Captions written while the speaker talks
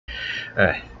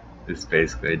Uh, this is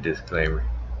basically a disclaimer.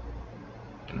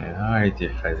 Alright,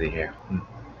 dear fuzzy hair.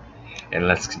 And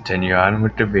let's continue on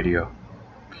with the video.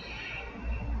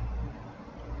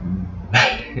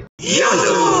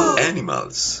 YOLO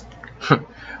Animals.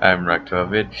 I'm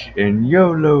Rock12, and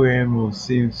YOLO Animals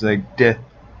seems like death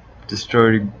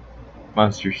destroying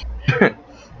monsters.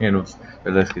 Animals.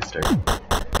 But let's get started.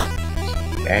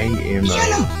 I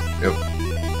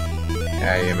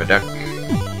am a duck.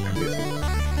 I'm guessing.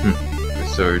 With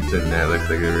swords, and that looks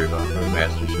like a revolver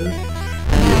master sword.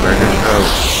 Oh.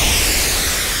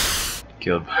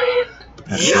 Killed by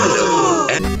YOLO.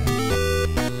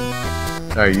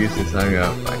 Sorry, use this song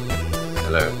up.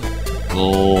 Hello.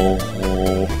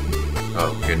 Oh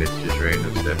goodness, just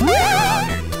random stuff going on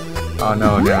here. Oh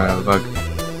no, a bug.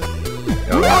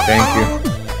 Oh, thank you.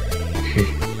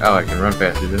 Oh, I can run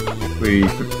faster then.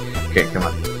 Please. Okay, come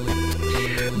on.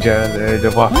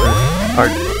 The walker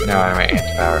part. Now I'm at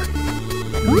anti-power.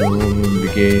 The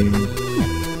game.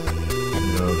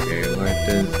 Okay, what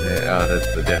does that? Oh, that's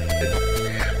the death pit.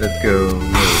 Let's go.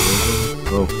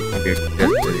 Oh, okay,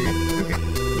 death pit again. Okay,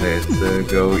 let's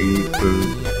go eat food.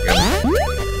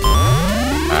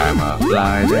 I'm a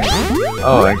fly there.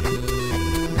 Oh, I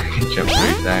can jump 3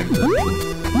 times. That's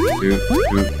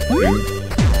cool.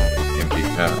 Empty.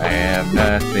 No, I have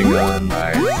nothing on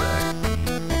my side.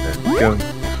 Let's go.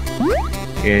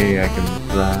 Okay, I can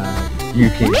fly. You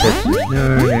can't touch me. No.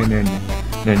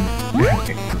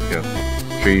 Okay, let's go.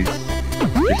 Trees.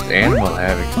 Just animal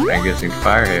havoc. I'm guessing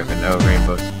fire heaven. Oh,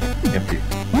 rainbows. Empty.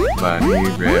 Bunny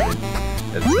rabbit.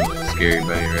 That's some scary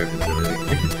bunny rabbits over there.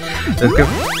 Let's go.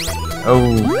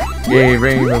 Oh, yay,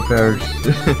 rainbow powers.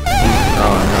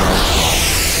 Oh no.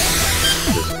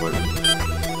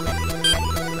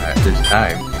 There's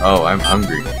time. Oh, I'm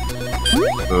hungry.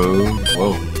 Oh,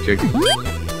 whoa, chicken.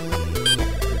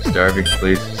 I'm starving,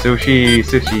 please. Sushi.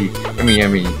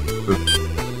 Yummy. Ooh.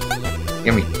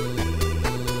 Yummy.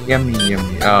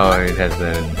 Oh, it has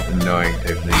an annoying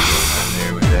type thing going on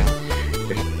there with that.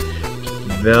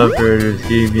 Developers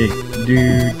gave me do.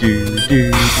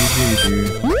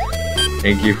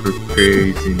 Thank you for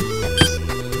praising.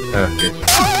 Oh, good.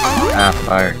 Ah,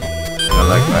 fire. I don't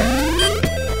like fire.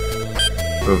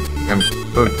 Food. Yum.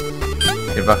 Food.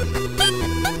 Get bucks.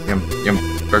 Yum.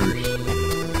 Burgers.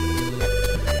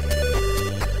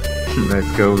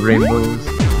 Let's go, rainbows.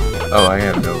 Oh, I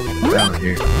have no down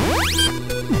here.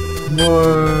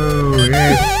 Whoa,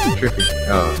 it's trippy.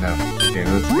 Oh, no. Okay,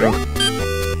 let's go.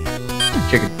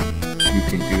 Chicken. You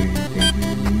can do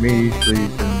anything to me,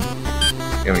 please.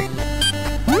 Yummy.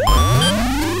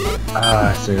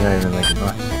 Ah, surviving like a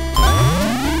boss.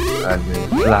 I've been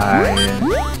flying.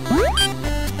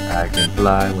 I can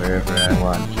fly wherever I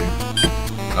want to.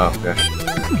 Oh gosh,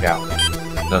 cow.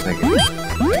 No thank you. I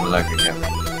don't like a cow.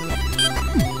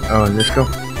 Oh, let's go.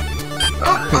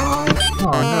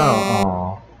 Oh no.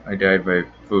 Oh, I died by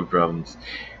food problems.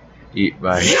 Eat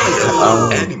by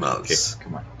animals. Okay,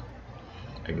 come on.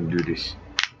 I can do this.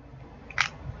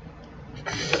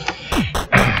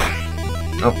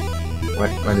 Oh,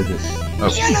 what is this? Oh,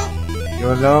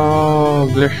 YOLO!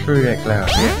 Glish through that cloud,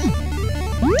 yes.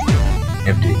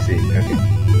 Empty, see, okay.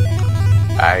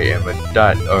 I am a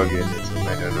dot organism,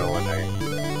 I don't know what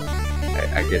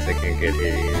I guess I can't get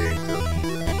hit either, so.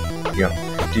 Yum.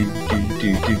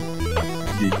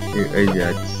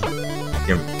 That's.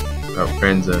 Yum. Oh,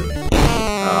 friend zone.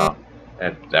 Oh,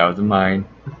 that was a mine.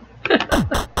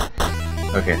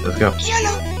 Okay, let's go.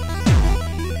 YOLO!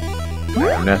 I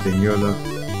have nothing, YOLO.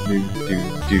 Do.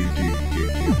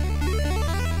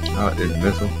 Oh, there's a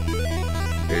missile.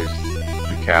 There's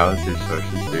the cows, there's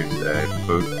horses, there's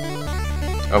food.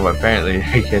 Oh, apparently,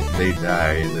 I guess they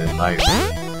die and then life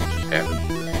just happens.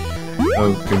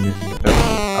 Oh, goodness.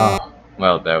 Oh,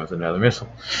 well, that was another missile.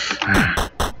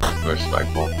 Or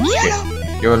spikeball. Okay.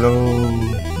 YOLO!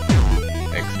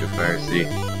 Extra fire, see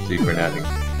for nothing.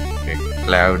 Okay,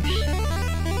 clouds.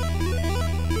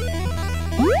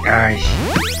 Gosh.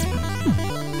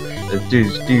 Let's do.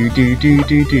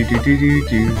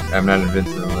 I'm not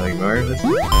invincible anymore.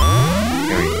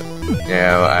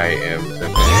 Now I am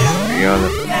something. YOLO.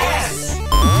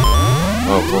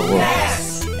 Whoa.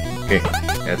 Okay,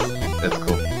 that's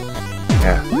cool.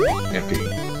 Yeah, empty.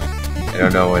 I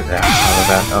don't know what that's all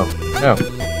about. Oh,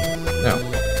 no.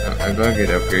 I'm gonna get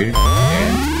upgraded.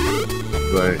 And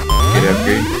get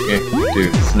upgraded. Yeah,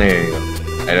 dude, snail.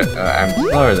 I'm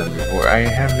slower than before. I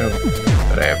have no,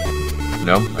 but I have.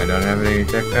 No, I don't have any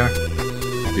attack power.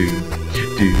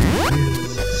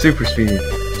 Super speed.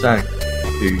 Sonic.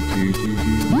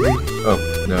 Oh,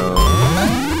 no.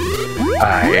 I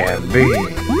am big.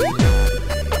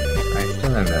 I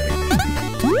still have nothing.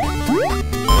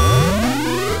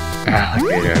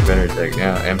 Alligator, I better attack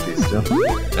now. Empty still.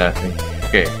 Nothing.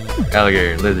 Okay,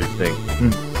 alligator, lizard thing.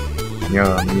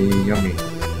 Yummy, yummy.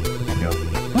 Yummy.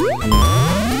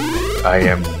 I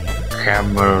am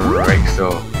Camarexo.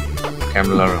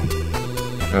 Camelaro.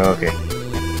 Oh, okay.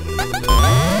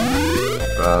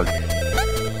 Bug.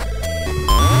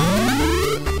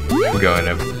 I'm going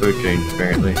up the food chain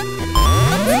apparently.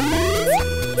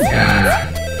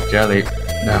 Jelly.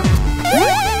 No.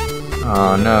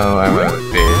 Oh no, I'm a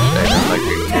fish. I don't like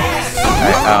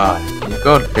it.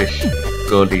 Goldfish.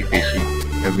 Goldy fishy.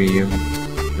 Yummy.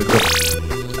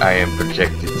 I am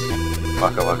protected.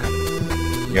 Waka waka.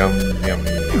 Yum, yum,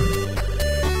 yum.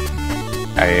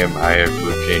 I am higher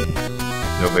food chain.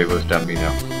 Nobody will stop me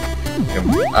now. Yum.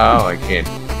 Oh, I can't.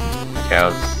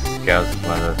 Cows is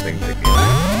one of those things I can't.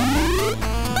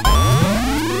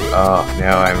 Oh,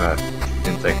 now I'm a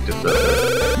insecticide.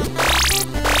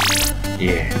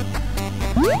 Yeah.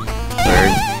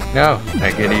 Bird? No,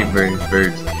 I can't eat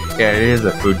birds. Yeah, it is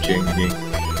a food chain game.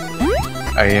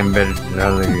 I am better than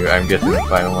all of you. I'm guessing the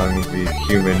final one will be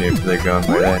human if they're going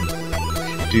by that.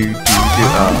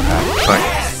 Oh, fuck.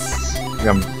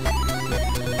 Yum.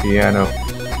 Piano.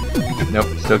 Nope,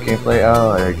 still can't play.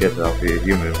 Oh, I guess I'll be a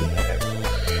human when that happens.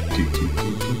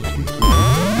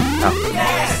 Oh.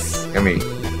 Yummy.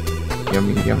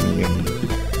 Yummy, yummy, yummy.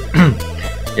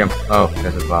 Yum. Oh,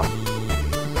 that's a bomb.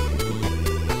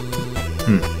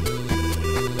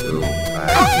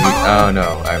 Oh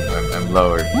no, I'm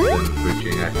lower than food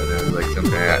chain. I thought that was like some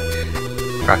kind of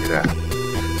crocodile.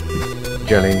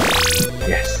 Jelly.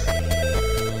 Yes.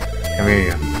 Come here,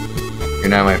 you. You're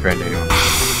not my friend anymore.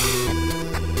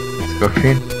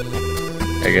 Scorpion?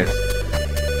 I guess.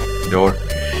 Door.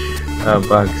 Oh,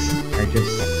 bugs. I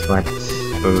just want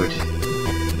food.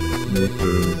 Need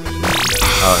food.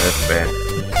 Oh, that's bad.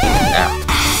 Ow.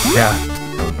 Yeah.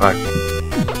 Oh, fuck.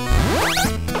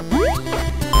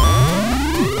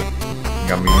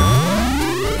 Yummy.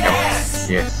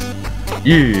 Yes.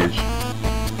 Yes.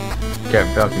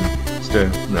 Captain Falcon. Still.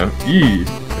 No. Yes.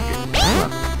 Okay. Come on.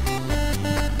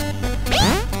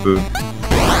 Food.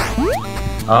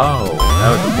 Oh, that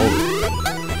was a boulder.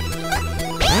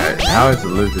 How is the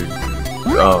lizard?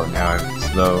 Oh, now I'm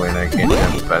slow and I can't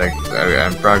jump, but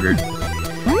I'm froggered.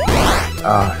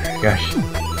 Oh, gosh.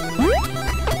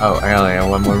 Oh, I only have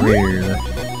one more meter left.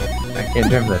 I can't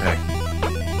jump that high.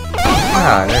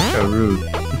 Ah, that's so rude.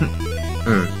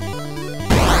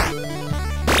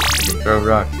 I can throw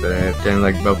rocks, but I have 10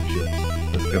 like bubble shields.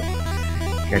 Let's go.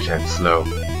 Gosh, I'm slow.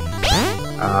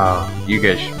 Oh, you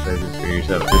guys should play this for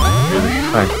yourself. This is really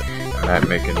fun. I'm not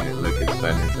making it look as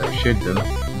fun as I should though.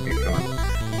 Okay, come on.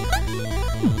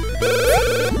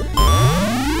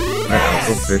 Alright, I'm a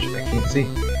goldfish. I can't see.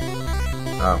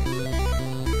 Oh.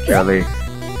 Jelly.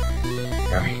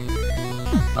 Yummy.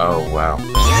 Oh, wow.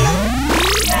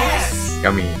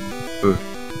 Yummy. Food.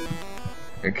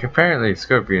 Apparently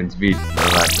scorpions beat a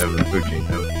lot of the food chain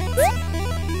though.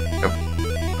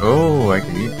 Oh, I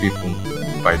can eat people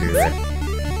if I do that.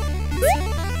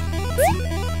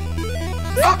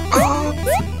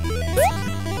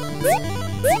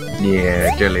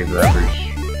 Yeah, jelly lovers.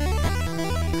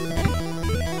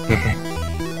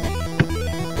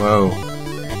 Whoa.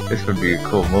 This would be a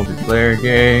cool multiplayer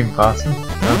game. Possum?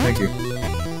 No, thank you.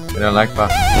 I don't like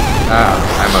possum. Ah,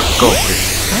 I'm a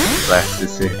goldfish. Blast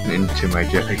this into my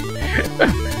jelly.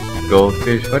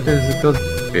 Goldfish? What does a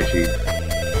goldfish eat?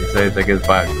 Besides, I guess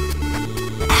bugs.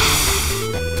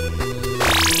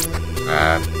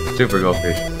 Super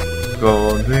goldfish.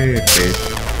 Goldfish.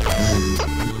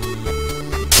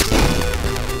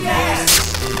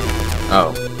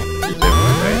 Oh. Just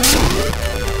everyone died.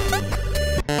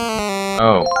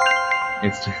 Oh.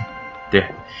 Instant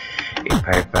death. It's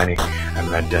very funny. I'm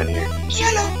not done here.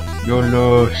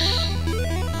 YOLO.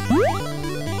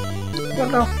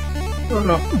 YOLO.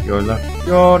 YOLO. YOLO.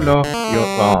 YOLO.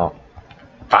 YOLO.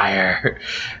 Fire.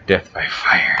 Death by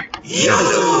fire.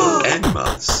 YOLO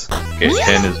animals. Okay,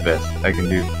 10 is best. I can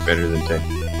do better than 10.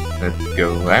 Let's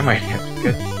go. I might have to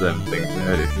cut some things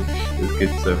out if this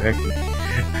gets so hectic.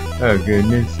 Oh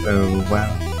goodness. Oh wow.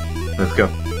 Let's go.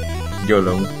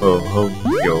 YOLO. Ho ho.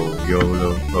 Yo.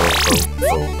 YOLO. Ho ho.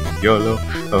 Ho. YOLO.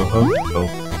 Ho ho. Ho.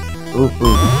 Ooh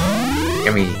ooh.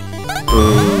 Yummy.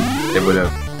 Ooh. Double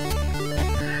up.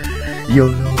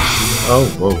 YOLO. Oh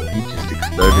whoa. He just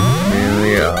exploded into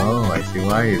millions. Oh, I see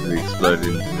why he exploded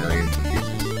into millions of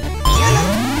pieces.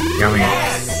 Yummy.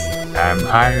 I'm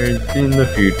higher than the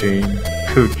food chain.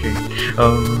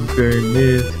 Oh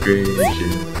goodness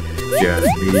gracious.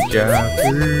 Yummy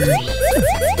jobbers.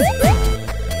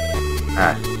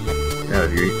 Ah, that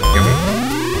was great. Yummy.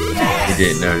 He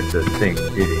didn't notice a thing,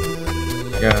 did he?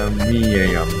 Yummy,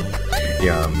 yum.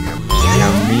 Yum yum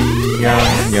yummy yum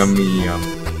yummy yum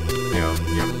yum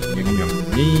yum yum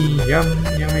yummy yum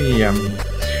yummy yum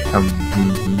yum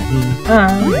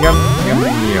yum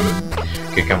yummy yum.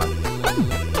 Okay, come on.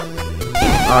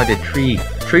 Oh, the tree.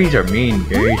 Trees are mean,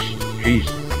 guys.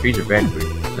 Trees are bad for you.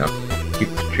 No, keep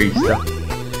the trees stuff.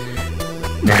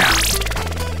 Now,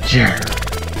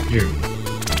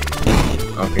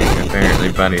 okay, apparently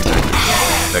bunnies are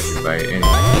affected by it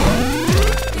anyway.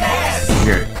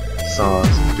 Here,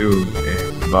 sauce, doom,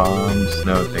 and bombs.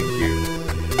 No, thank you.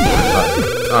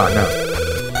 Oh no.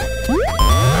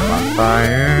 I'm on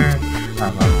fire.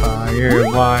 I'm on fire.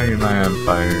 Why am I on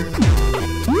fire?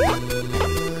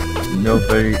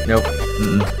 Nobody. Nope.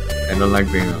 I don't like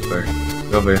being on fire.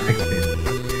 Nobody likes being on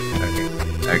fire. Okay,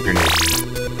 a grenade.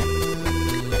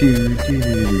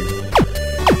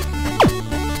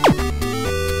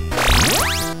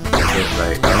 It's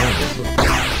like, oh, this one.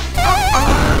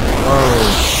 Whoa!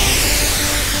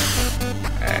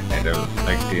 I don't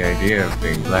like the idea of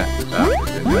being blasted out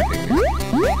into nothingness.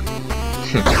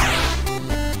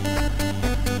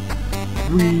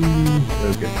 Whee!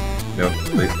 Okay. No,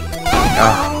 please.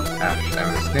 Oh, ouch. I'm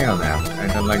a snail now. I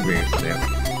don't like being a snail.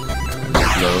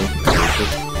 Slow.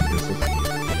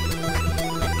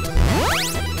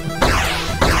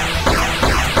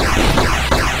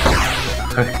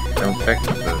 Don't peck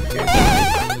those kids.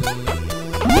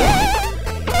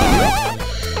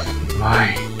 Why?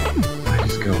 What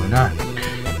is going on?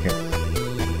 Okay.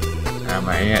 I'm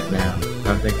my aunt now.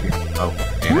 Oh, thank you. Oh,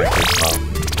 and I just followed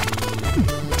me.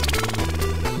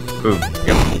 Food.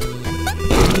 Yum.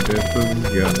 Food.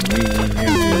 Yummy.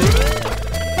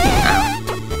 Ow.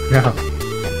 No.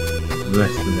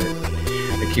 Less than it.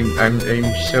 I'm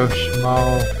so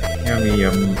small. Yummy.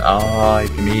 Yum. All I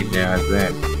can eat now is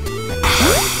that.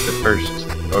 The first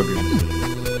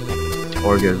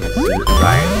organs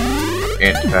design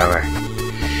and power.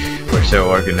 We're so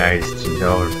organized and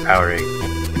overpowering.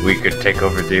 We could take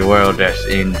over the world as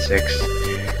insects.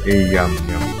 Yum yum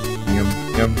yum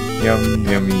yum yum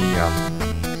yummy yum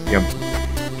yum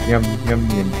yum yum yum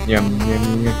yum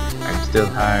yum yum. I'm still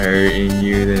higher in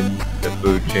you than the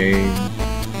food chain.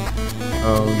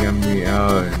 Oh yummy,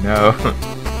 oh no.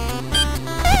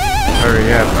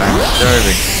 Hurry up, I'm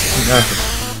starving. No.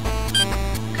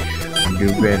 Do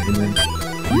better than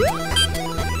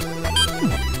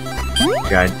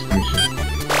God's mission.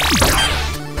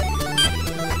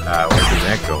 Where did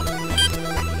that go?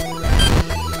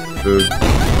 Food. I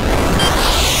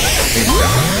think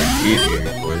someone would eat here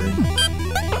for them.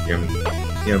 Yum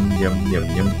yum yum yum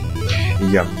yum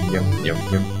yum yum yum yum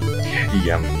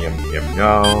yum yum yum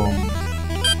yum.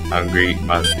 Hungry,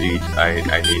 must eat. I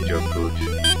need your food.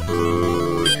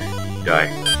 Food. Die.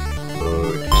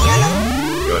 Food.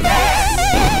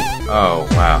 Oh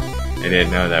wow, I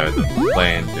didn't know that was a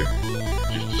plan to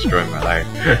just destroy my life.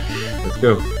 Let's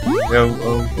go. Oh,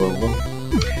 oh, whoa, whoa.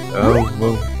 Oh,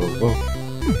 whoa, whoa, whoa.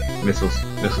 Missiles,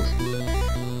 missiles.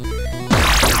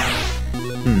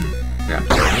 Yeah,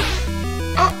 sorry.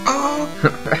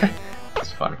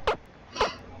 That's funny.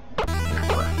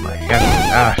 My head.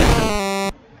 Ah,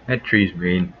 that tree's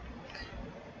mean.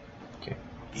 Okay.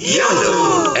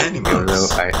 YOLO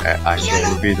animals. I'm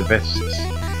going to be the best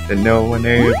that no one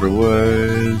ever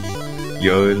was.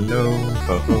 YOLO,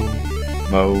 ho ho,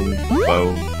 mo, bo,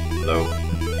 lo.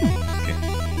 Okay.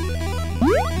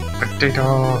 Potato.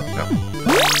 No.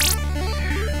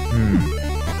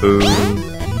 Food.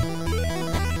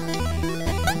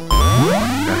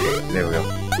 Okay, there we go.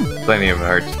 Plenty of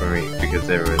hearts for me because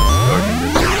everyone's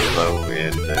organism is slow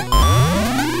and fast,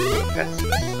 I guess.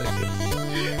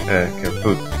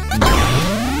 Food.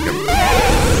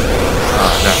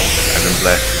 Oh no, I've been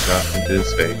blasted off into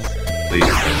space. Please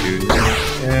don't do that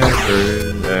ever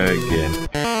again.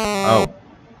 Oh.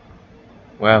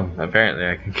 Well, apparently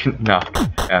I can get knocked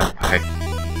out by...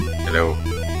 Hello.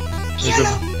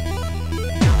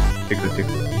 Tickle,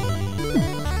 tickle.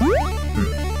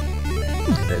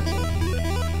 That's...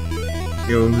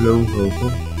 YOLO, ho, ho.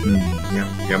 Yum,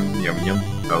 yum, yum, yum.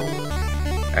 Oh.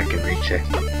 I can reach it.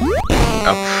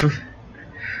 Oh.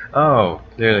 Oh,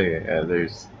 clearly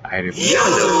there's items.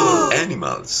 YOLO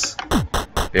animals.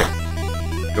 Yeah.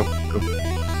 Go, go.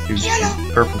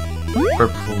 Purple.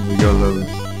 Purple YOLOs.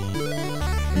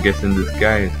 I'm guessing this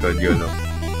guy is called YOLO.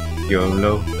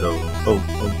 YOLO, lo, ho,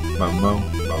 ho, mo,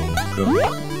 go.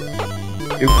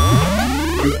 Do,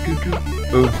 do, do, do.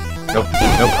 Ooh. Nope,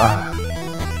 nope, ah.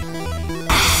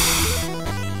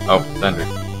 Oh, thunder.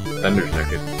 Thunder's not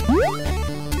good.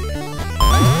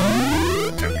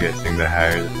 I'm guessing the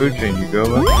higher the food chain you go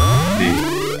up, the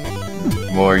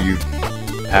more you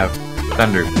have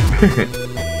thunder.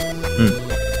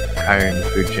 higher in the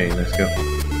food chain. Let's go.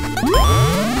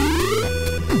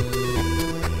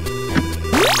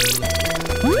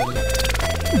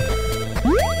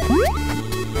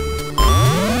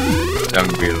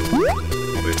 Dung beetle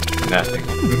with nothing.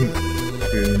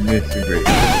 Goodness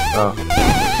gracious. Oh.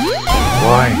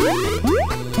 Why?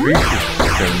 Creatures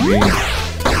so mean.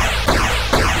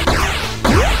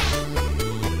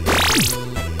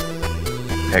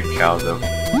 Heck cow though.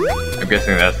 I'm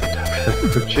guessing that's the top of the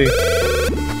food chain.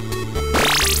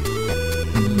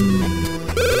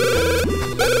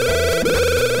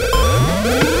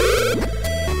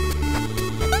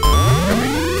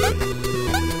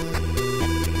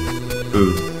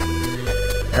 Ooh.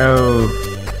 Oh.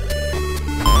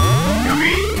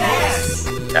 Yummy. Yes.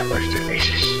 That was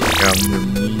delicious. Yum,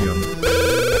 yum, yum.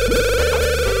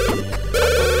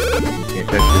 Can't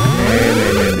touch it.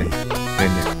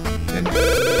 No.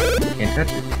 Can't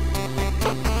touch it.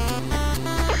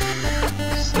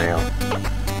 Snail.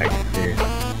 I can hear it.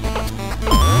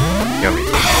 Yummy.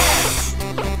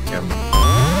 Yum.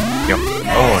 Yum.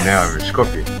 Oh, now I'm a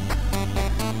scorpion.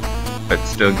 But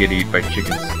still get eaten by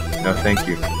chickens. No, thank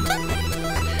you.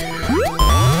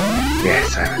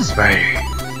 Yes, I'm a spider.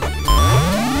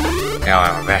 Now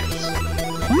I'm a mantis. I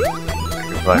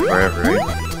can fly forever, right?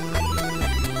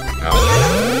 No.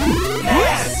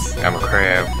 I'm a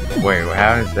crab. Wait,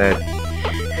 how is that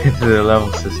into the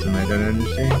level system? I don't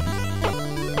understand.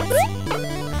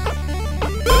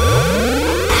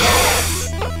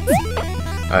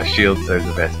 Shields are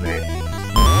the best, man.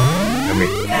 I'm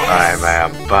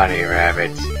a bunny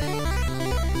rabbit.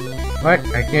 What?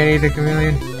 I can't eat a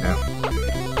chameleon? No.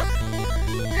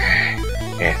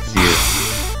 Yes, you.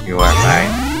 You are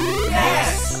mine.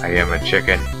 I am a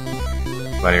chicken.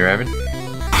 Bunny rabbit?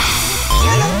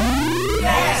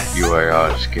 You are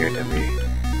all scared of me.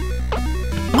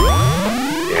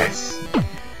 Yes.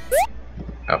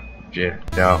 Oh, shit.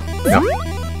 No.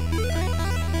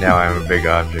 Now I'm a big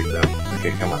object though.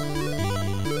 Okay, come on.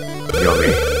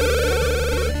 Yummy.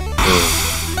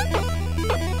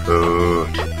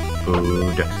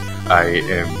 Food. I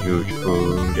am huge.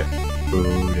 Food.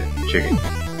 Chicken.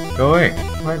 Go away.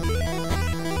 What?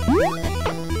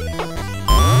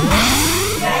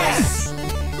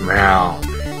 Meow.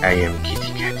 I am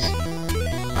kitty cat.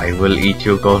 I will eat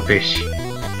your goldfish.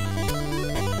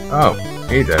 Oh,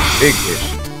 he's a big fish.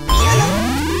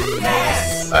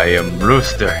 I am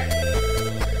rooster.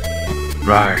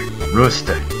 Rawr,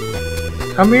 rooster.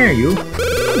 Come here, you.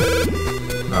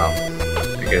 Oh,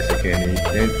 I guess I can't eat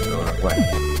it or what?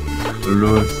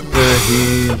 Rooster,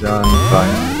 he's on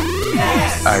fire.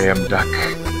 I am duck.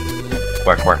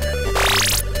 Quack quack.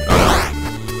 Oh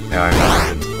no. Now I'm not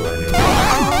invincible anymore.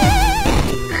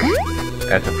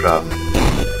 That's a problem.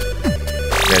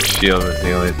 That shield was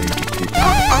the only thing to keep me.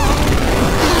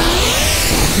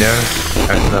 No,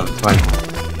 that's not fun.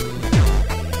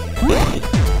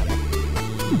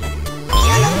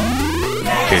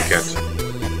 Okay, guys.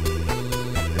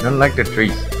 I don't like the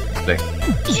trees. Like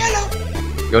YOLO.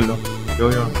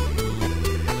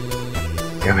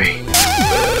 Yummy.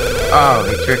 Oh,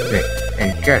 he tricked me.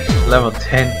 And gosh, level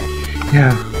 10.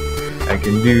 Yeah, I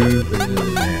can do better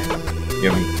than that.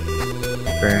 Yummy.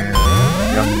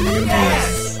 Yummy.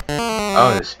 Oh,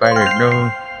 the spider, no.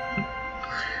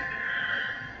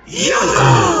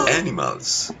 YOLO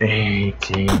animals.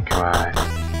 18, come on.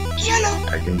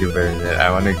 I can do better than that.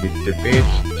 I want to get the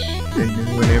fish and do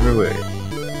whatever way.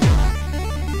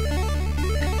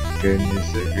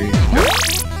 Goodness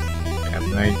gracious. I'm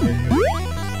right there.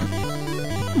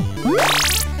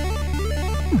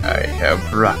 I have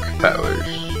rock powers.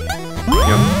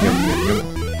 Yum.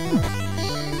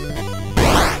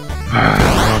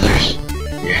 Moses.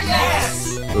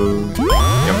 Yes. Food.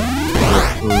 Yum.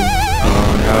 Food.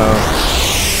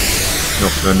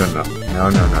 Oh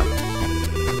no. No.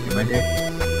 Am I dead?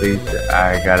 Please, I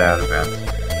got out of bounds.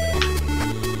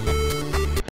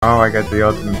 Oh, I got the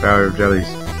ultimate power of jellies.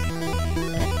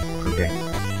 Okay.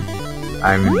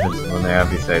 I'm invincible now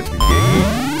besides me getting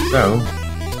eaten. So,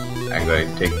 I'm going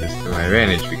to take this to my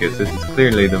advantage because this is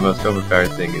clearly the most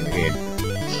overpowered thing in the game.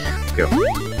 Let's go.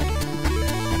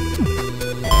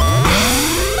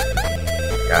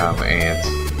 Come, ants.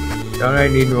 Don't I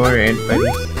need more ant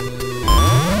buddies?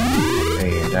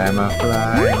 And I'm a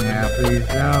fly now, please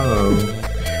no.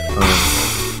 Oh.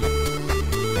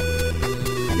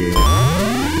 Yeah.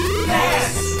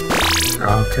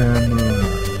 Oh, come on.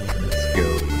 Let's go.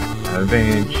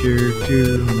 Adventure to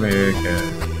America.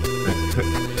 Let's go.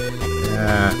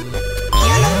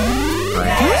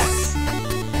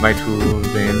 My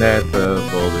tools and that's the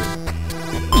boulder.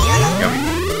 Yummy.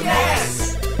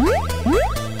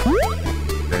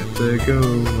 Let's go.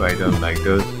 I don't like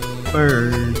those.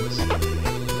 birds.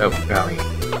 Oh, golly.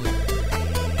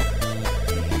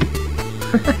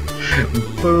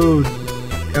 Food!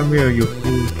 Come here, you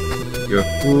food! Your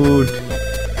food!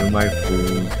 You're my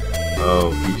food!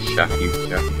 Oh, you shucky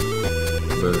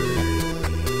bird.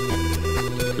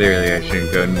 Clearly I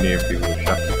shouldn't go near people with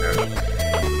shucky birds.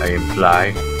 I am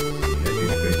fly. That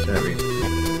is very sorry.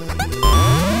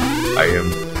 I am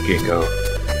gecko.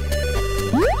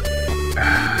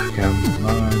 Come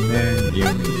on then,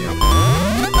 yummy yum.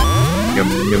 Yum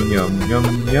yum yum yum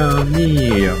yummy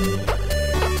yum.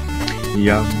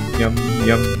 Yum yum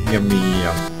yum yummy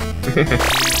yum.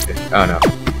 Oh no.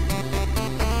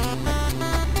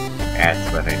 That's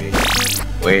what I need.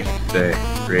 Wait, the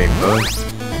rainbows.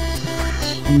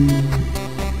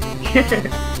 Let's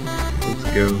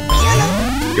go.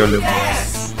 YOLO.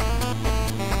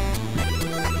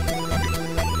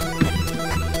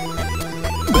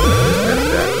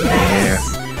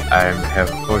 I have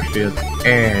a force field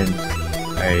and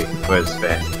a buzz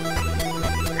fast.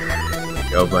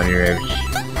 Go bunny rabbit.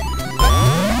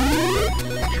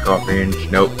 Scorpions.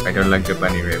 Nope, I don't like the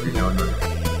bunny rabbit. No.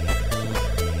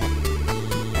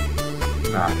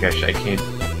 Ah, gosh, I can't.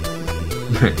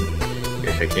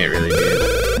 Guess I can't really dance.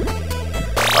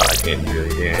 Well, I can't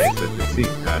really dance with the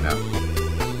seat. Oh no.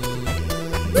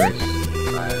 Where's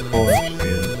my force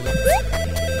field?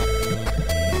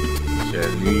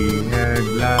 Selena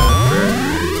Glover.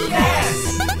 Yes!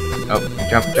 Oh,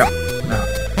 jump. No.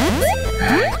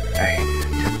 I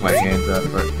took my hands off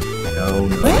her. No.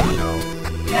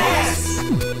 Yes!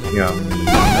 Yummy.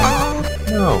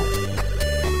 No.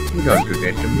 You don't do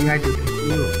that to me, I do that to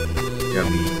you.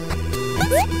 Yummy.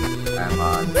 I'm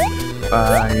on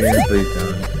fire, please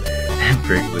don't.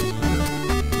 Break this one.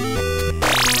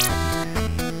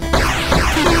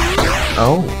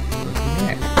 Oh, look at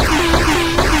that.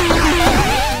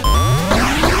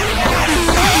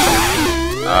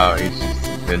 Oh, he's just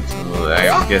invincible.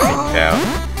 I'm guessing cow.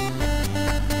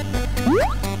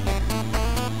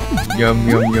 Yum.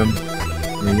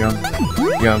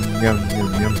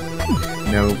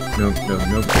 Nope.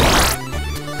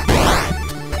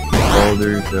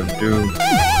 Boulders of doom.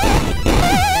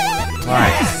 Why?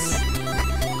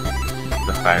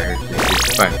 The fire.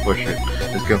 Fine, push it.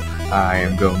 Let's go. I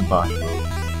am going boss mode.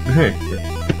 I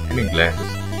need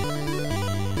glasses.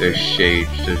 There's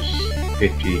shades. There's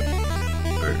 50.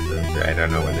 Or I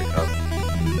don't know what they're called.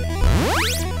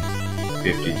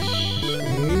 50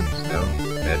 shades? No,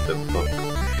 that's a book.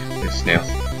 There's snails.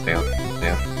 Yum.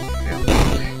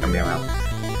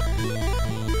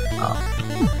 Oh,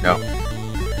 no.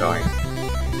 Going.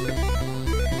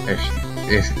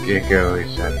 This gecko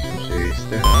is on some serious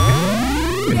stuff.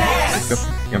 Let's go.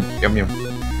 Yum.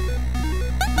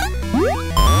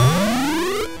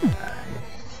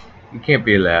 You can't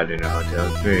be allowed in a hotel.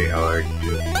 It's very hard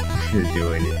to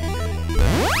do anything.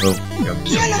 Oh, yum.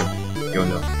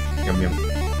 YOLO. Yum.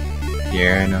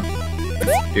 Yeah, I know.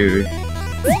 Dude.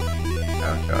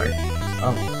 Oh, sorry.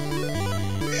 Oh.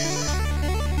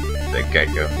 The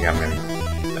gecko. Yum.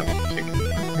 No, chicken.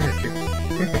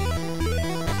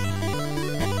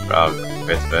 Frog.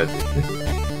 Best buzz.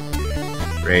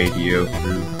 Radio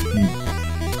crew.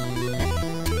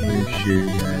 Where should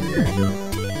I go?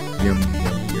 Yum.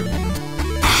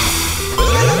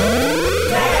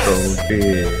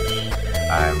 Goldfish.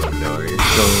 I'm a glorious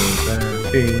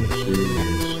goldfish.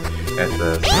 That's a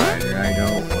spider I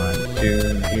don't want to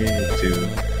get to.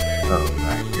 Oh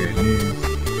my goodness.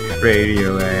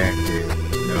 Radioactive.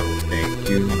 No, thank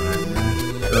you. I'm not going to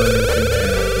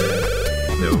have that.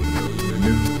 No.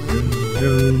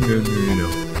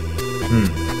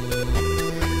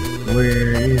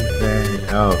 Where is that?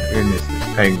 Oh goodness, there's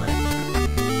penguin.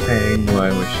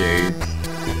 Penguin with shades.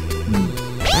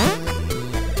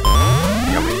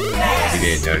 Yummy. You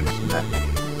didn't notice that.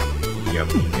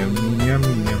 Yummy.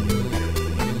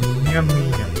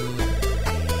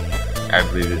 I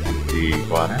believe this is the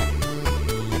iguana.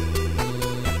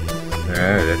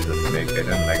 Oh, that's a snake. I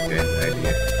don't like that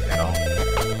idea at all.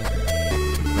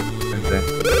 What's that?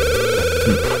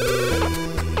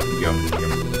 Yum.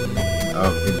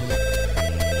 Oh, goodness.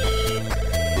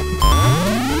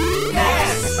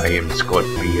 I am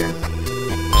Scorpion.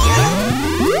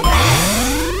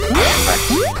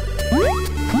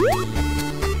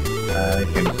 I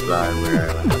can fly where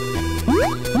I want.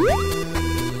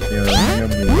 Yum.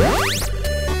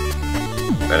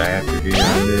 But I have to be on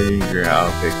the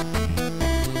ground.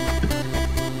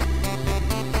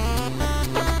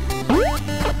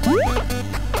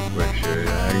 Where should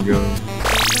I go?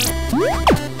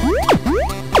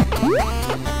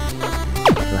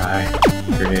 Fly.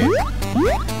 Grenade.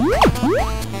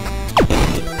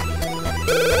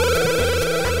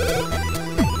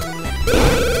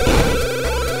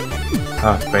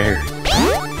 Oh, bear.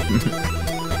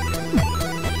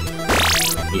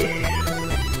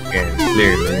 Yeah. And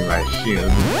clearly my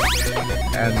shield.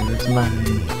 And it's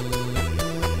mine.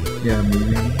 Yummy,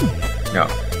 yummy. No.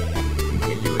 You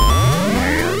can't do it.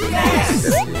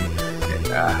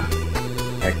 Yeah,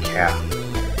 that cow.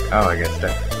 Oh, I guess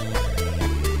that.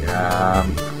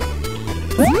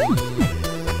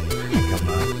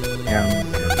 Come on.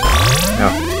 No.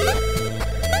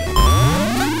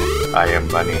 I am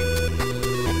bunny.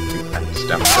 You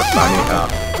unstump the bunny. Oh,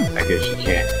 I guess you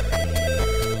can't.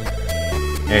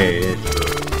 Hey, it's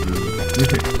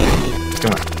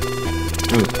come on.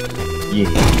 Ooh. Yeah.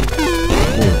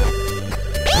 Ooh.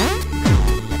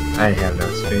 I have no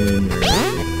spin or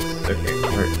anything. Okay,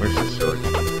 where's the sword?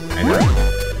 I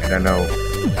don't know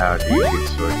how to use the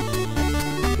sword.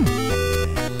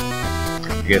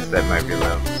 I guess that might be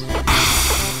low.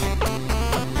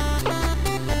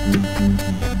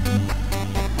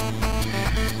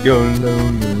 YOLO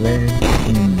land.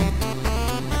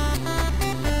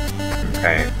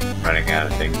 Okay, running out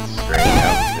of things right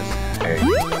now because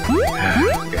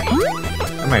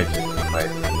I might just play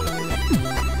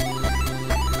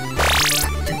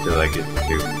until I get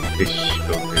to fish,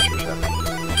 go fish or something.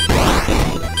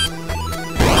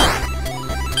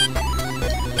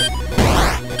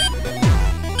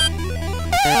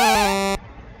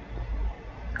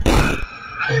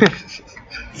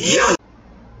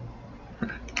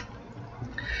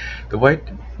 The way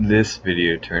this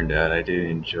video turned out, I didn't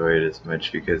enjoy it as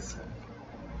much because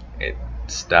it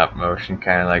stop motion,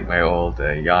 kind of like my old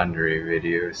Yandere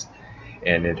videos,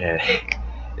 and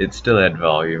it still had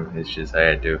volume. It's just I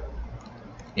had to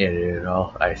edit it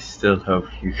all. I still hope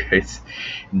you guys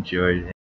enjoyed it.